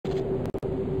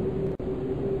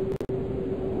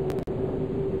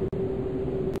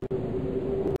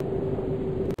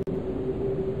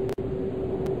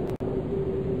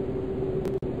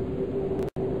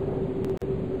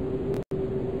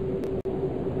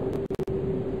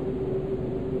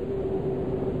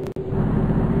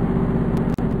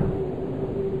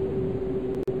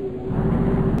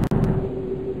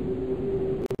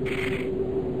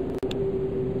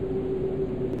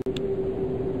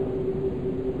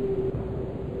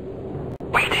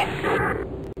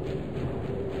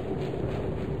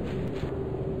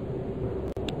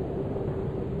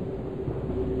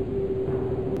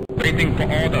Waiting for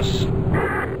orders.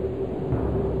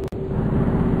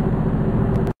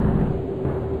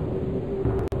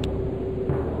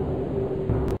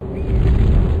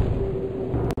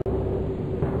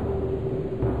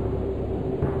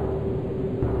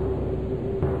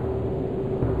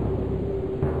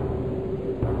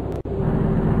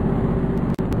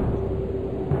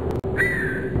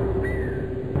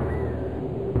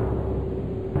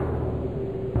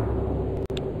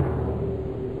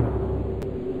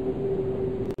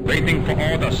 Waiting for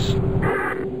orders.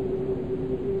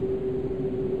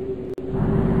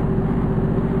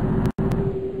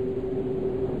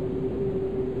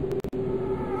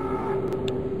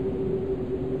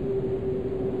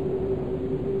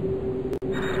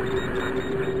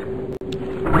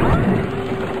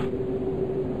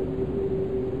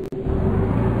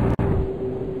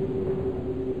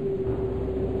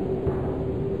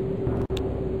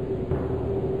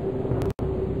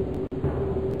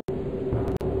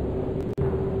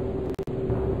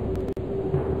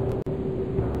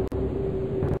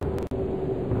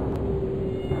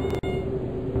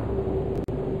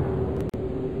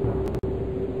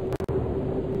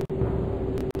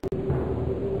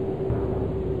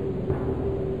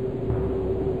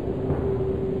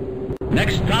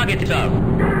 Next target, sir.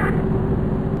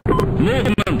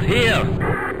 Movement here.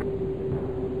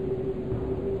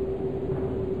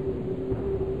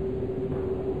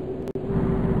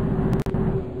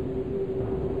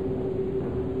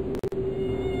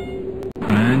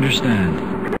 I understand.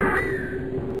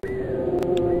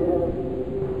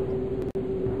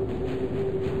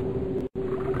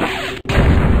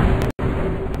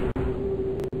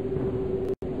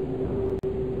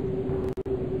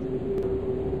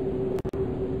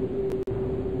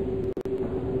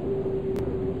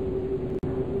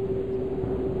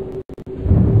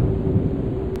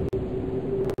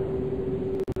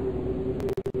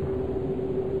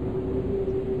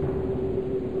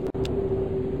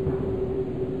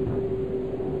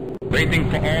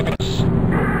 Waiting for orders.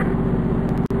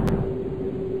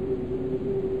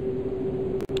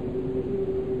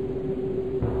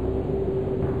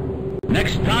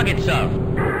 Next target, sir.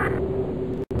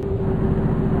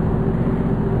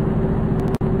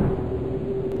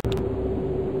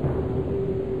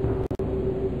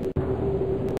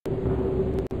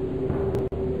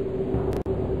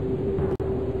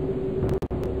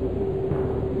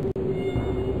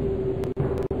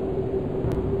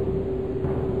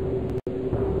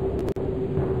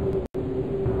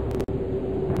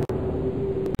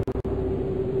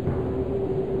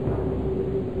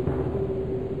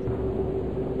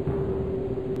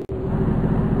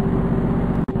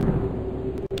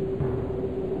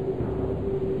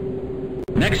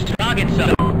 Next target,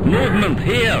 sir. Movement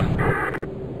here.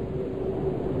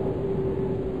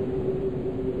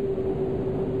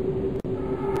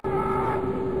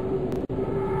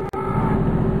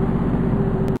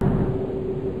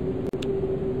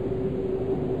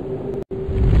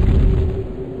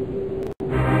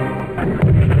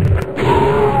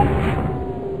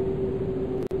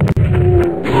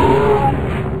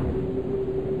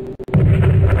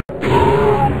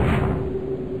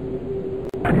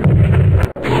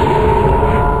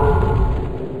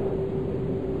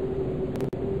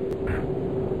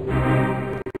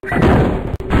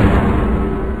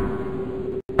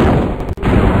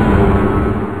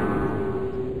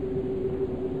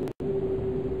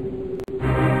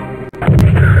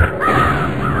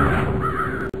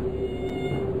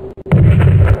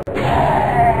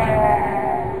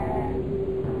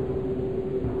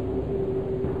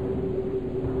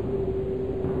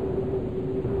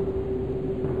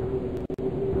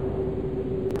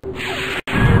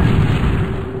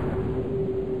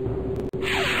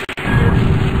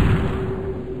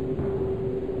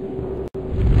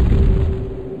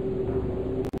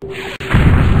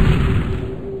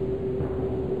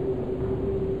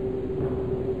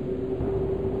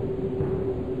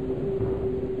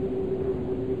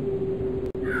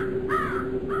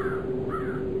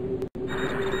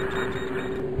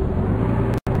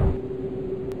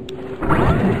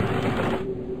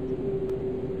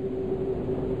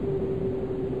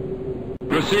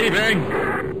 Receiving.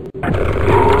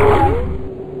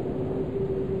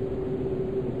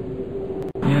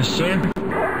 Yes, sir.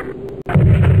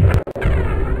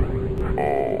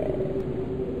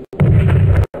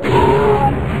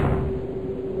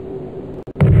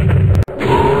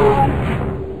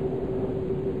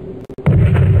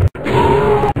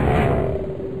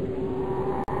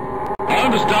 I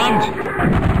understand.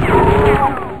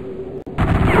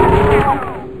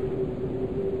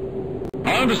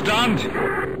 I understand.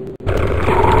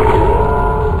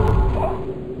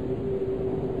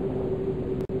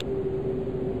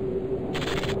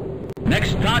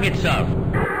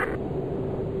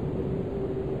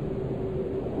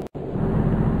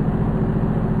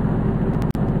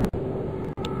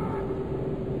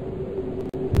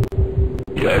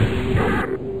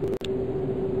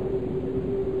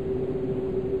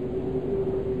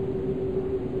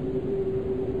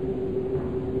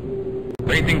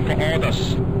 Waiting for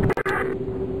orders.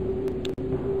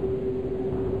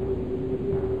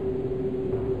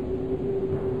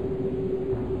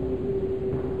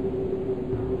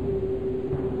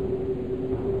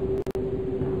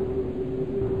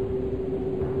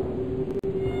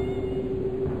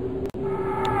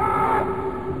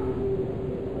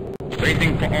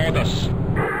 Waiting for orders.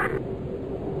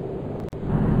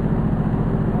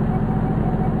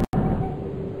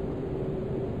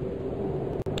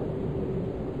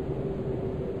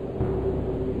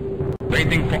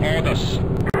 Waiting for orders.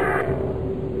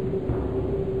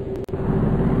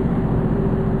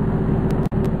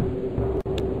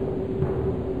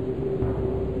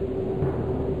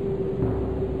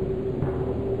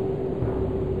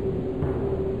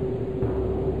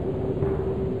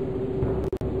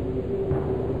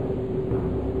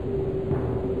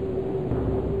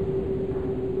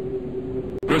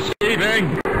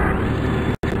 Receiving.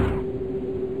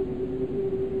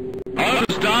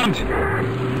 Understand.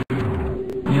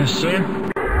 Yes, sir.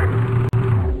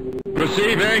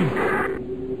 Receiving.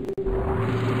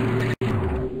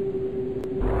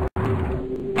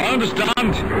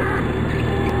 Understand.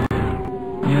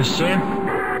 Yes, sir.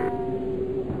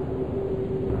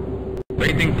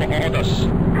 Waiting for orders.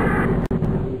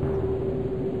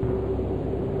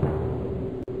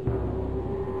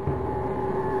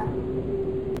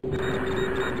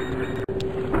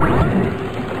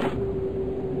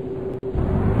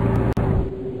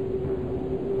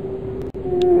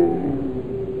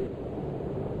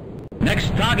 Next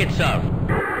target, sir.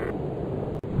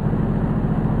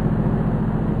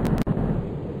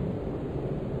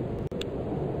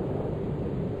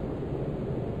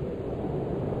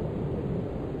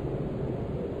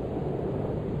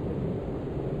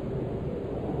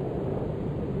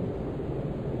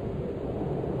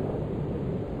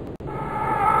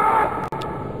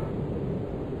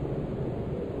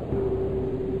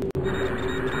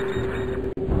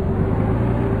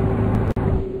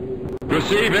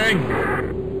 Receiving.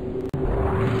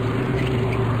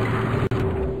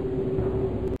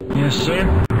 Yes,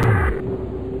 sir.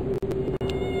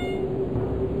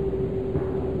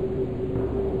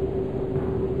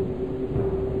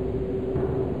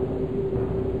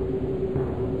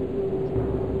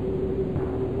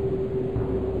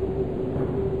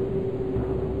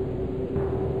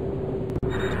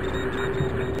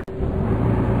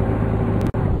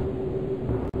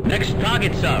 Next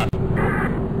target, sir.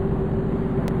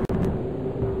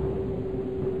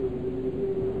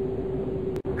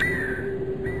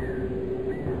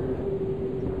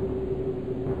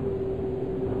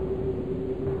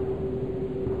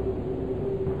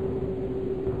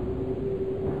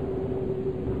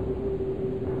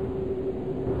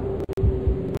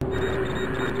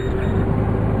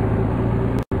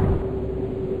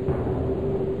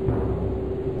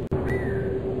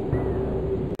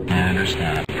 I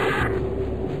understand.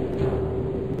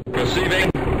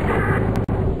 Receiving.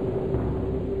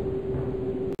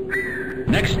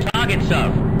 Next target, sir.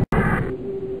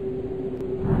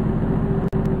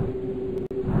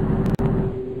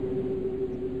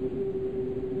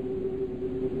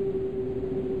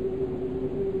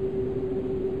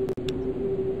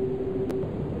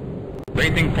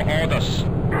 Waiting for orders.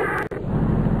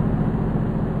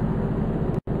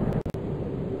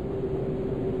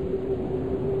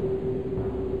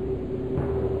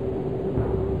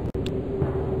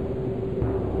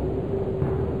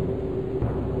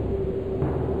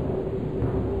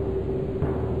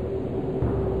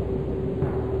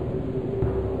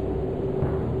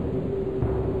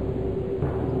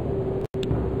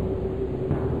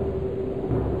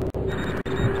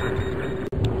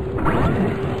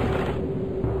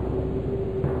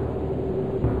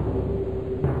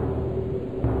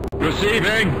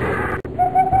 Receiving.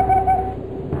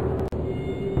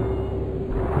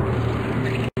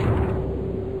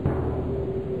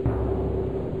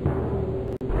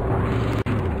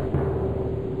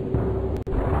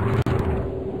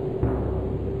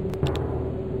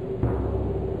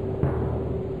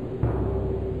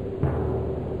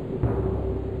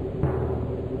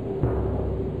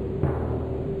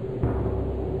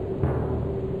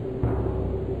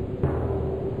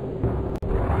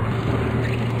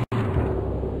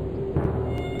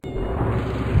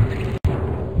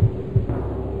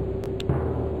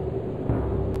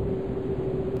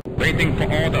 Waiting for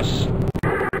orders.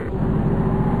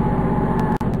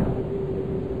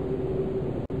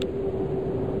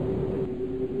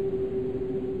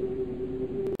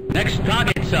 Next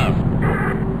target, sir.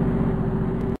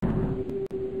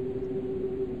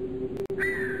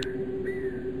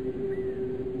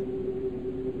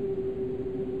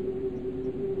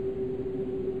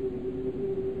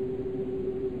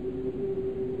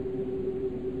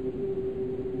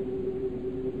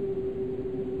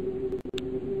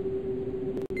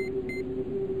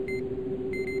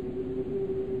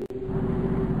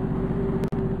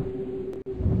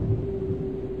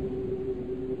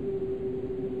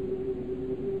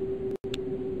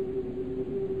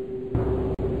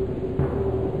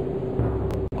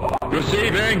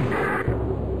 Receiving.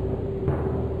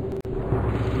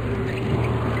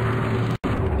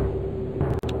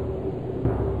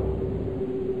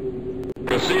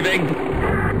 Receiving.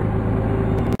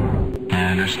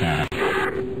 I understand.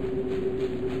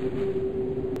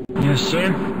 Yes,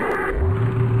 sir.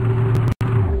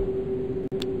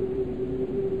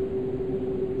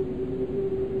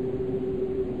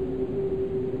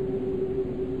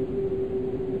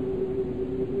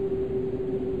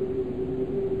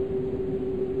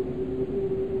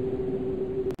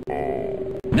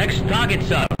 Next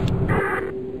target's up.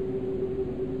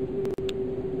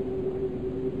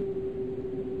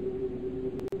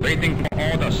 Waiting for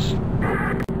orders.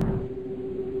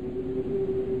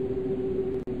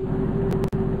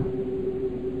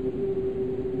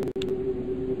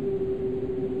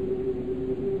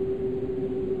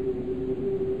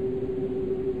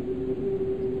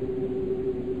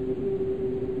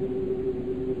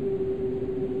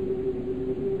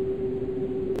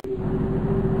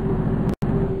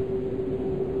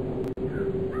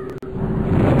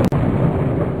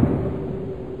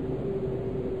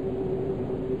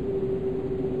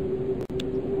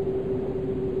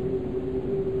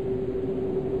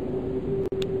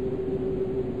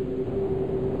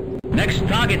 Next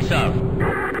target's up.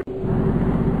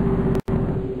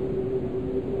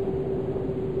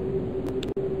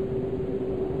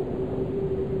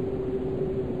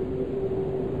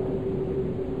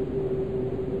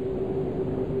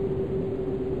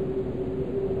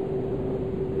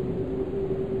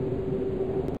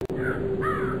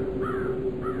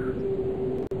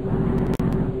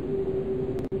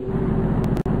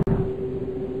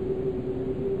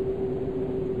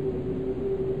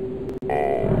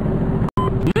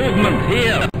 Movement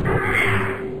here.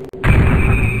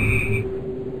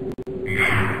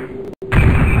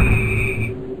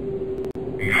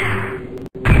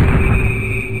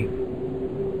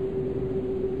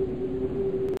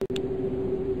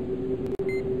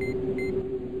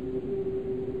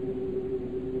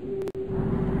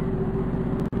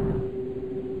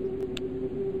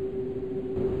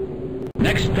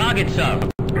 Next target's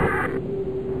up.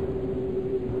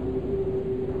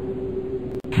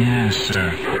 Yes,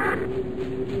 sir.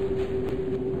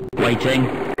 Waiting.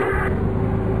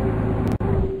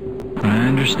 I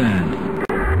understand.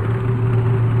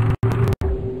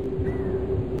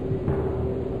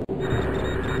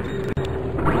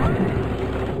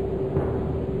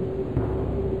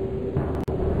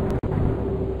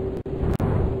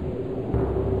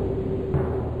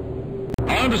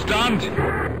 I understand.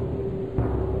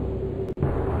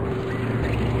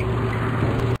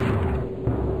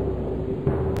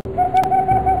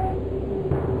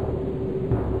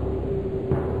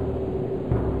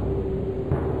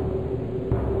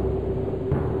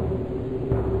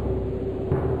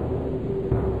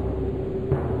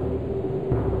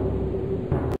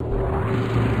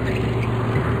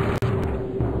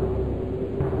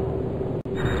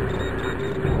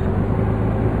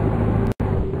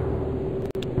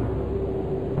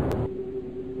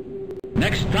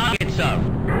 Next target's up.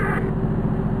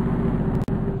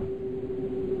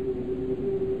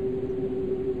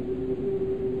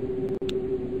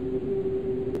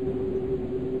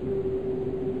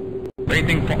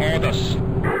 Waiting for orders.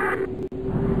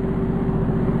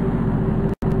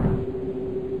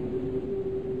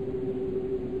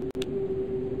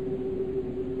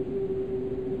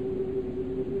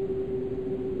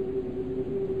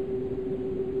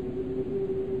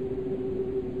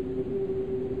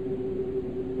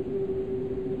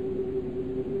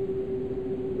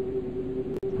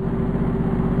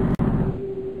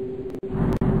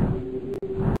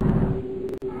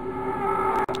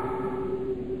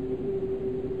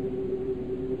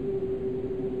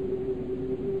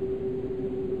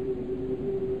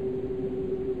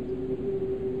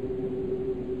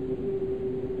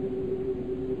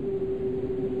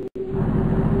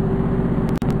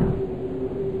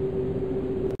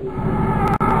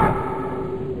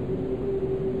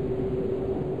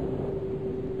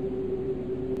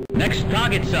 Next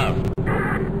target's up.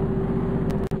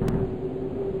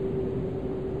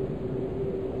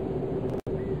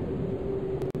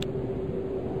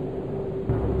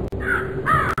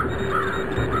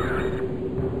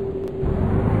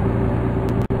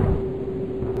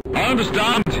 I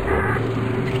understand.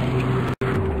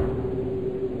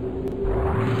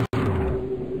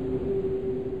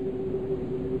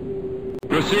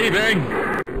 Receiving.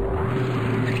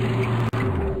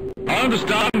 I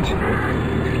understand.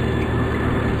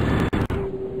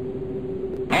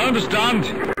 I understand.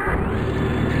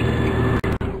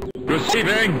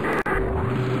 Receiving.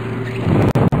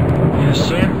 Yes,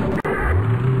 sir.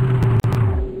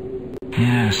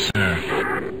 Yes.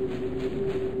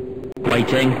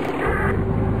 Waiting.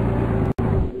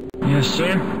 Yes,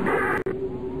 sir.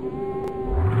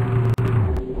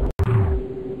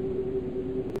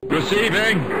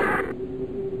 Receiving.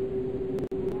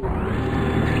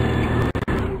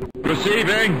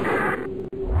 Receiving.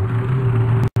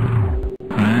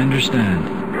 I understand.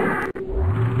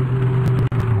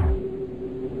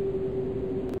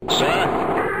 Sir.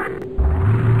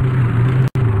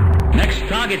 Next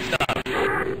target stop.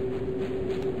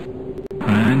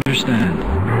 I understand.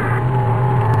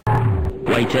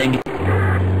 Waiting.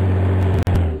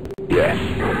 Yes.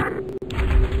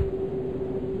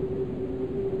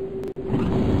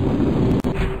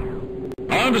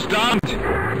 I understand.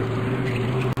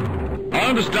 I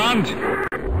understand.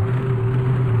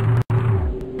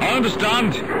 I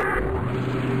understand.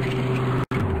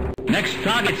 Next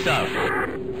target stop.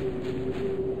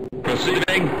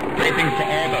 Proceeding. Waiting for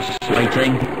orders.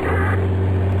 Waiting.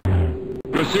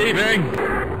 Receiving.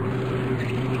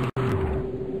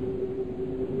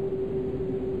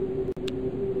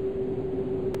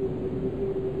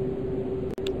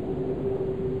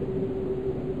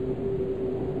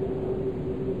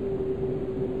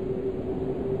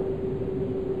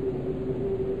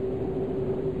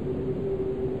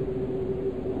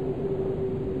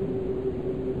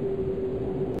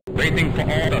 Waiting for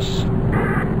orders.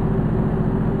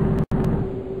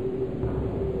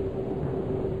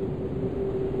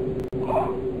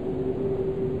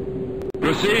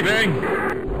 Receiving.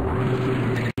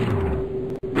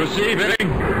 Receiving.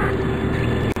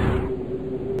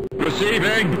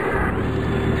 Receiving.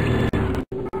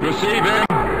 Receiving.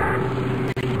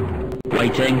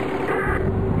 Waiting.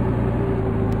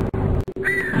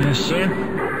 Yes, sir.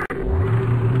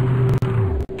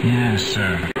 Yes,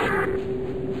 sir.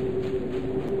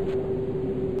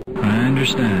 I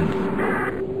understand.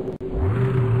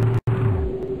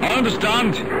 I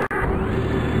understand.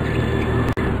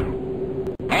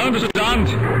 I understand.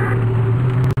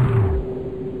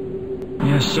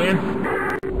 Yes, sir.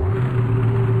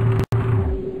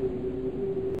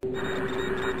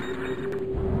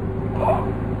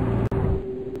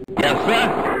 Yes, sir.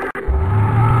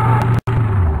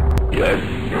 Yes.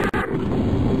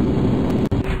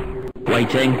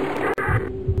 Waiting.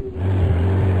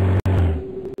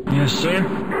 Yes, sir.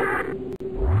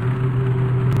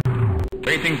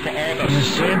 Waiting for orders. Yes,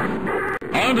 sir.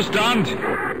 I understand.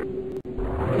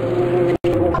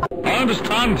 I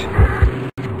understand.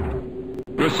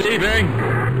 Receiving.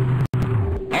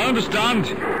 I understand.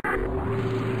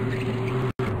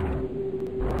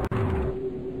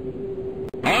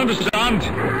 I understand.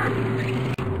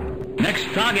 Next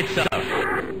target stop.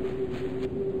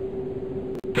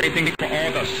 Waiting for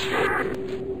orders.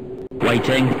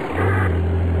 Waiting.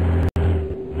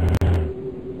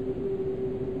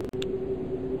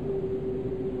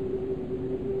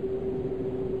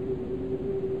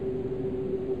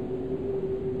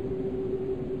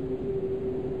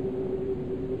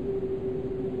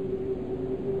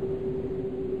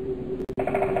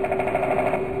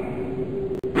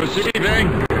 Receiving.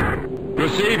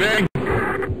 Receiving.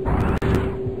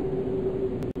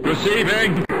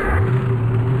 Receiving.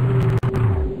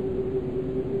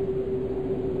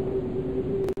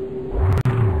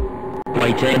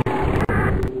 Waiting.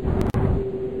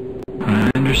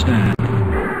 I understand.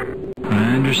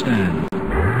 I understand.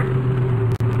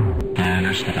 I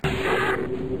understand.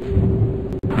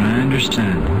 I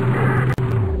understand.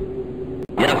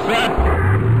 Yes, sir.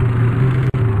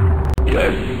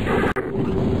 Yes.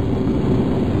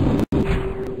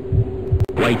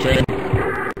 Waiting.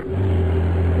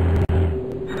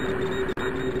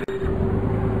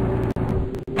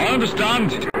 I understand.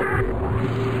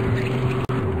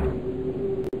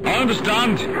 I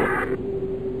understand.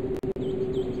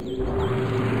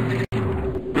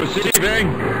 Receiving.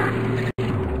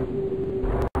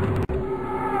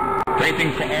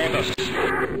 Waiting for orders.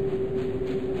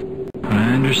 I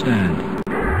understand.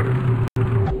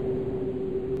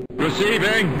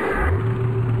 Receiving.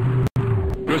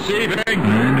 Receiving. I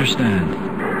understand.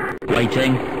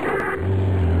 Waiting.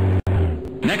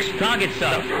 Next target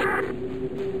stop.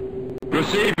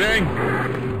 Receiving.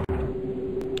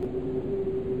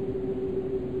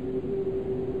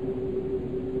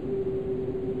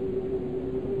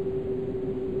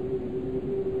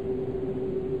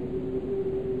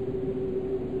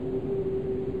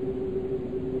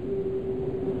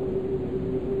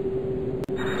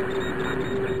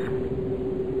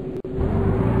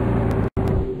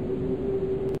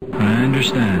 I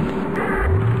understand.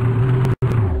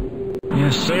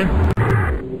 Yes, sir.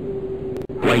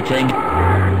 Waiting.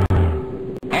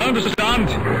 I understand.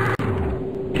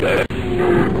 Yes.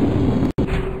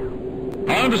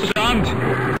 I understand.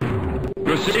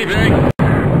 Receiving.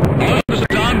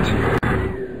 Understand.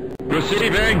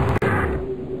 Receiving.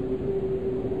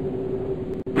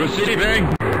 Receiving.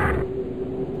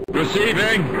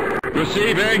 Receiving.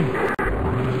 Receiving.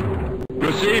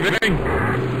 Receiving.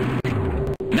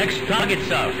 Next target,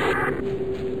 sir.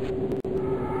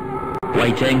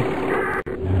 Waiting.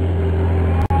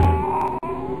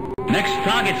 Next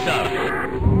target, sir.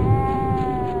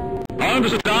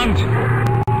 Understand.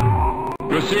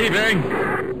 Receiving.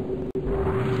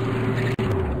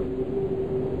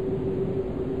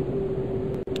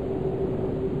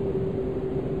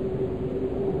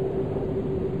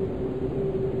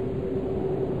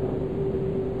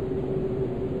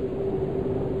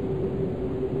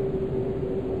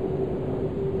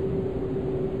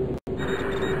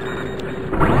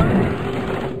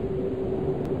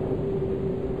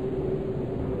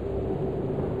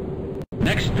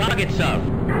 Next target, sir.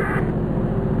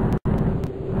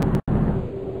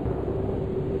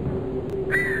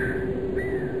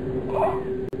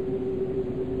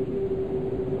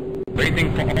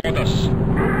 Waiting for orders.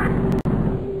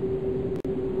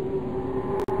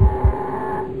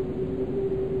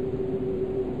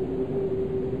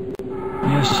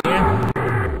 Yes, sir.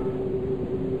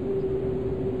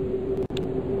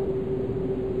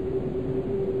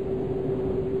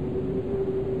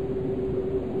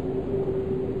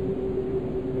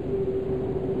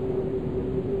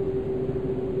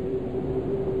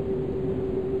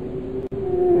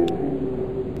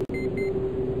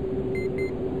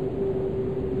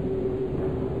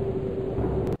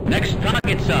 Next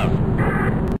target, sir.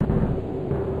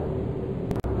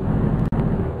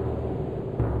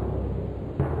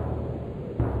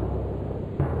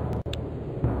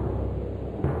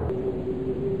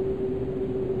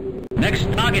 Next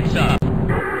target, sir.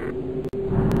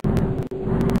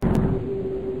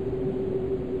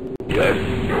 Yes.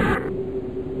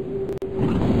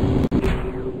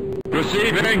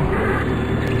 Receiving.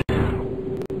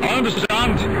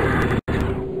 Understand.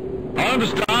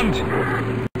 Understand.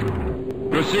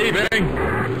 Receiving.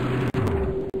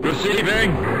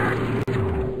 Receiving.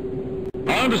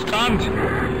 Understand.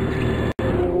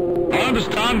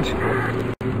 Understand.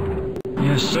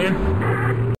 Yes, sir.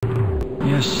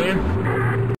 Yes, sir.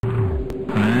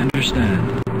 I understand.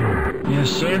 Yes,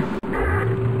 sir.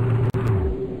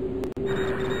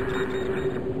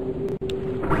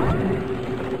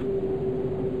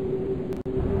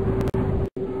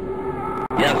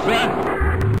 Yes, sir.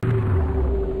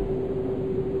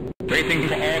 Waiting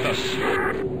for orders.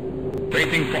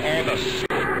 Waiting for orders.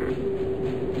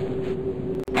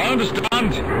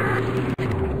 Understand.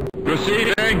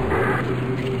 Receiving.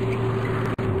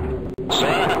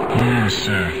 Sir. Yes,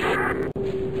 sir.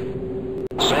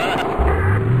 Sir.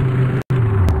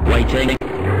 Waiting.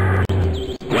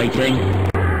 Waiting.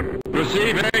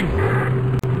 Receiving.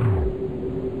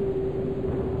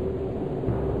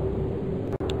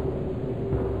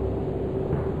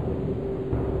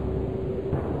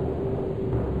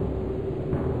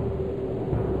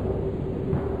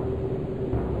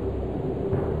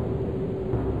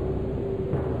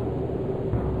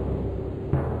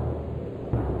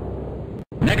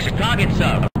 Next target,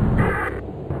 sir.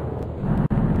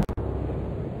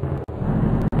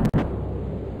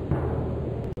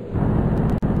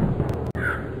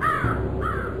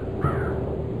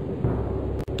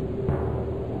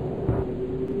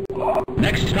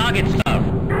 Next target, sir.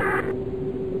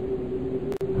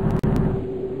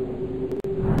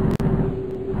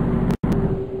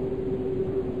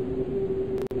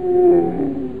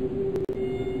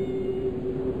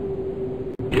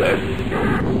 Yes.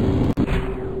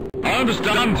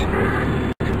 Understand.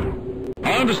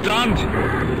 Understand.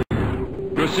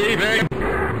 Receiving.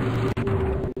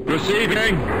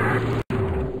 Receiving.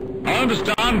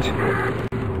 Understand.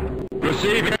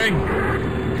 Receiving.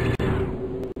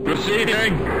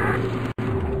 Receiving.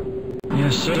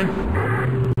 Yes, sir.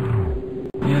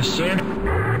 Yes, sir.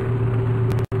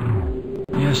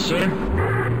 Yes, sir.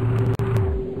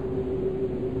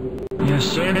 Yes,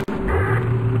 sir.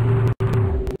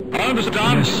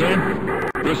 Understand. Yes, sir.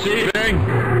 Receiving.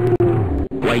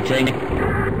 Waiting.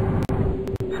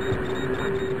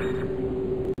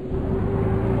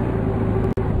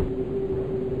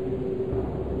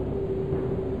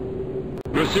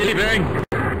 Receiving.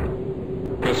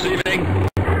 Receiving.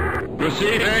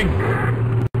 Receiving.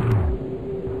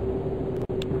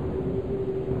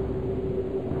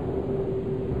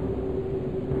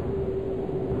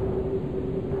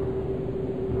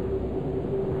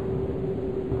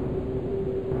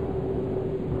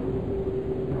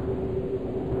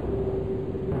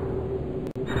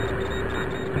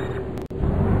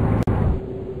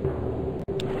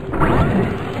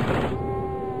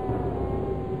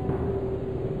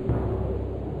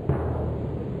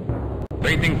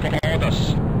 Waiting for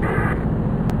orders.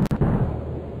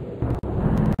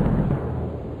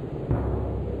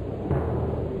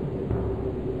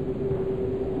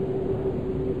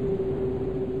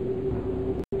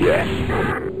 Yes.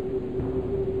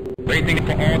 Waiting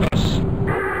for orders.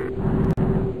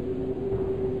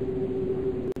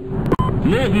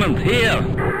 Movement here.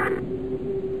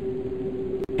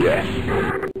 Yes.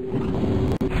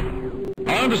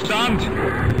 I understand.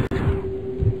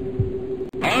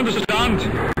 I understand.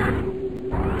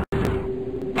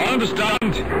 I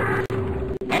understand.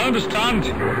 I understand.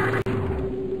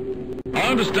 I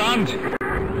understand.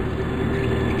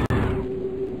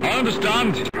 I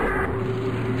understand.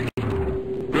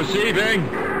 Receiving.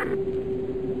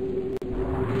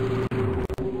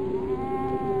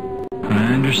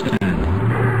 I understand.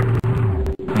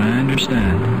 I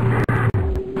understand.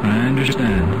 I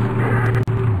understand.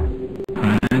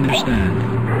 I understand.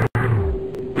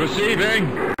 Receiving.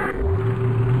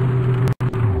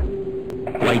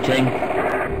 Waiting.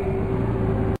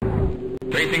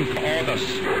 Waiting for orders.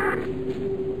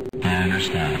 I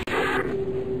understand.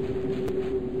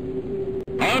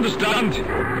 I understand.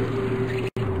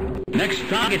 Next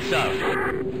target, sir.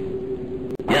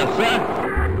 Yes, sir.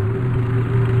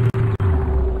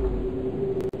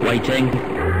 Waiting.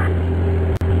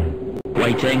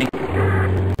 Waiting.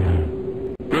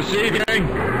 Receiving.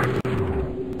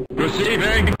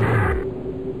 Receiving.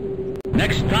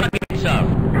 Next target,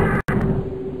 sir.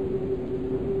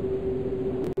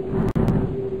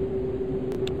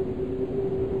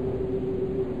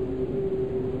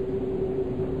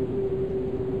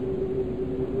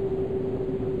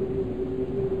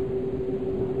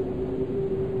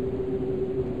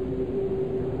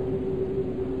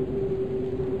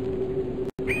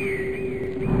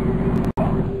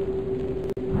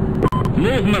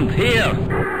 Movement here.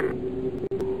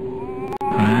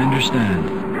 I understand.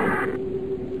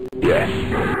 Yes.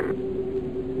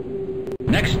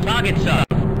 Next target, sir.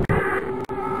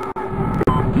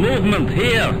 Movement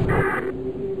here.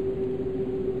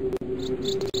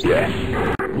 Yes.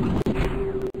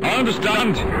 I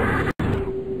understand.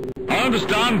 I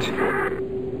understand.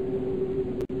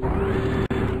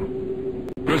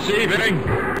 Receiving.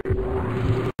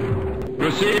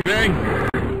 Receiving.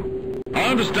 I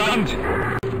understand.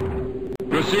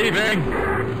 Receiving.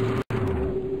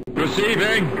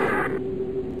 Receiving.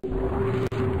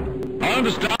 I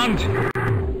understand.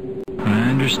 I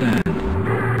understand.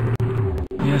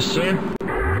 Yes, sir.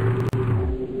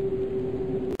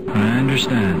 I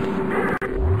understand.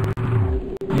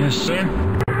 Yes, sir.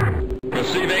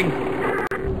 Receiving.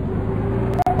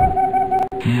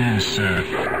 Yes, sir.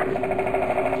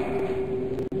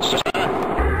 Sir.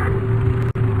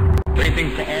 Waiting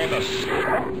for orders.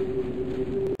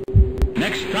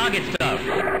 Next target, sir.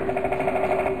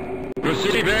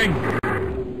 Receiving.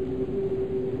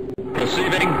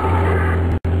 Receiving.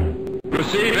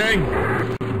 Receiving.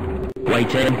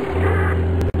 Waiting.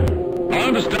 I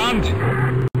understand.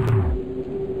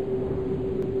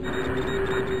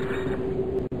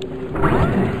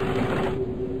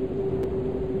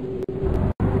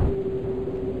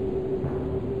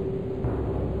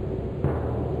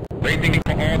 Waiting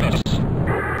for orders.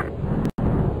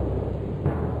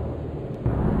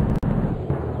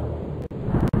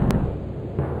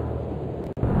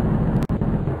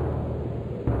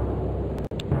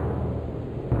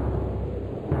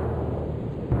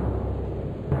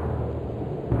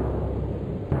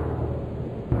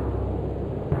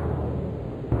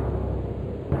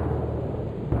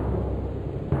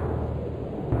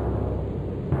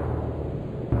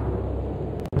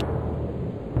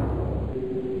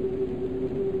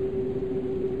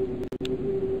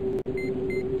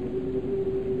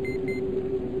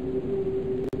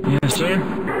 Yes, sir.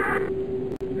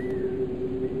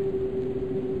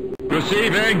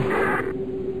 Receiving.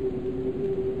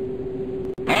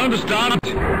 I understand.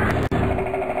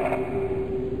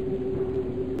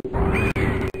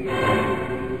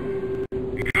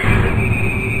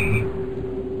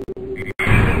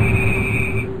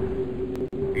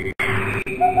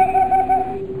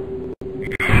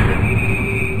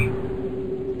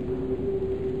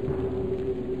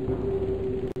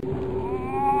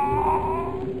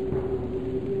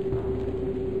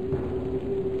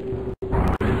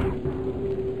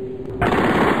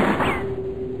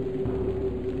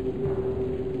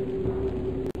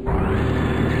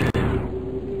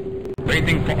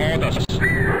 Waiting for orders.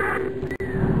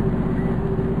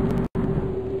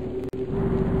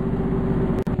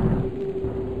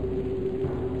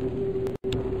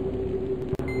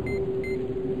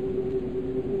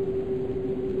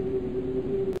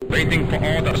 Waiting for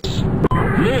orders.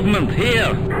 Movement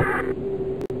here.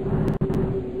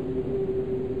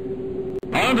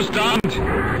 understand.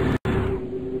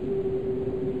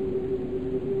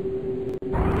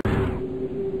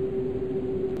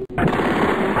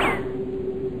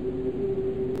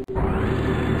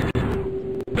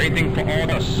 Waiting for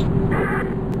orders.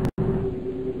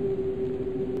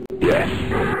 Yes.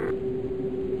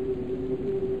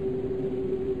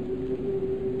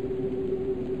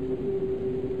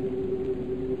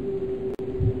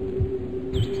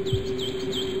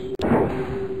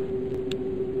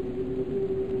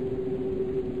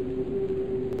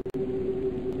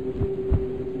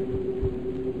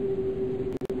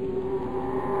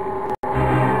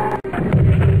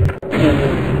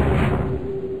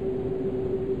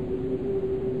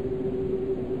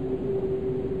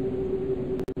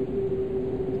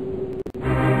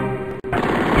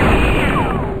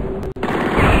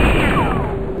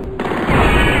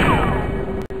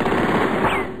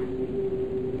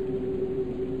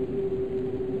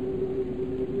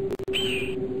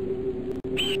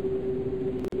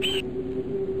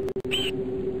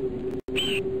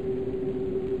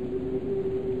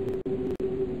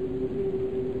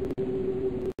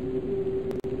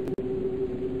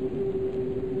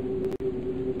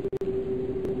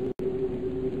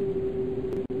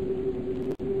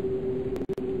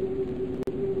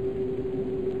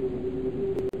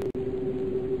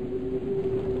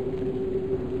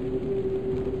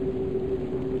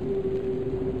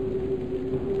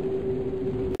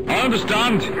 I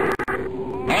understand.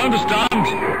 I understand.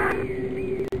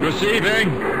 Receiving.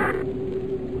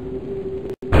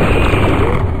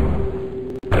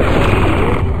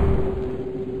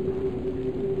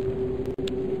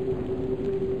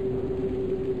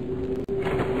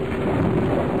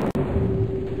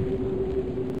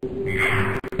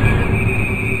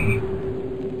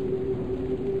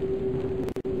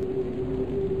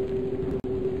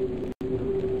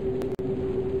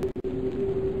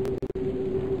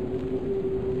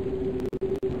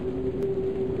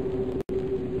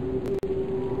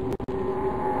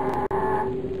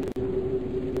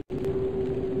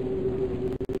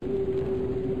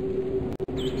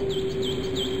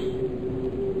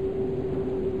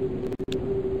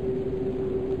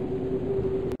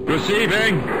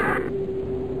 Receiving.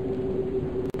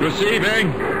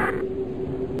 Receiving.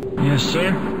 Yes,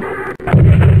 sir.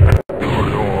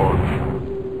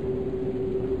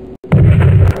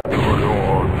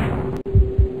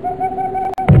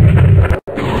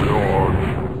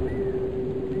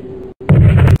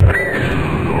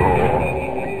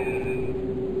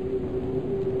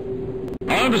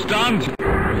 I understand.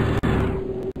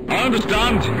 I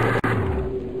understand.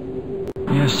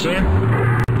 Yes, sir.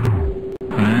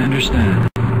 I understand.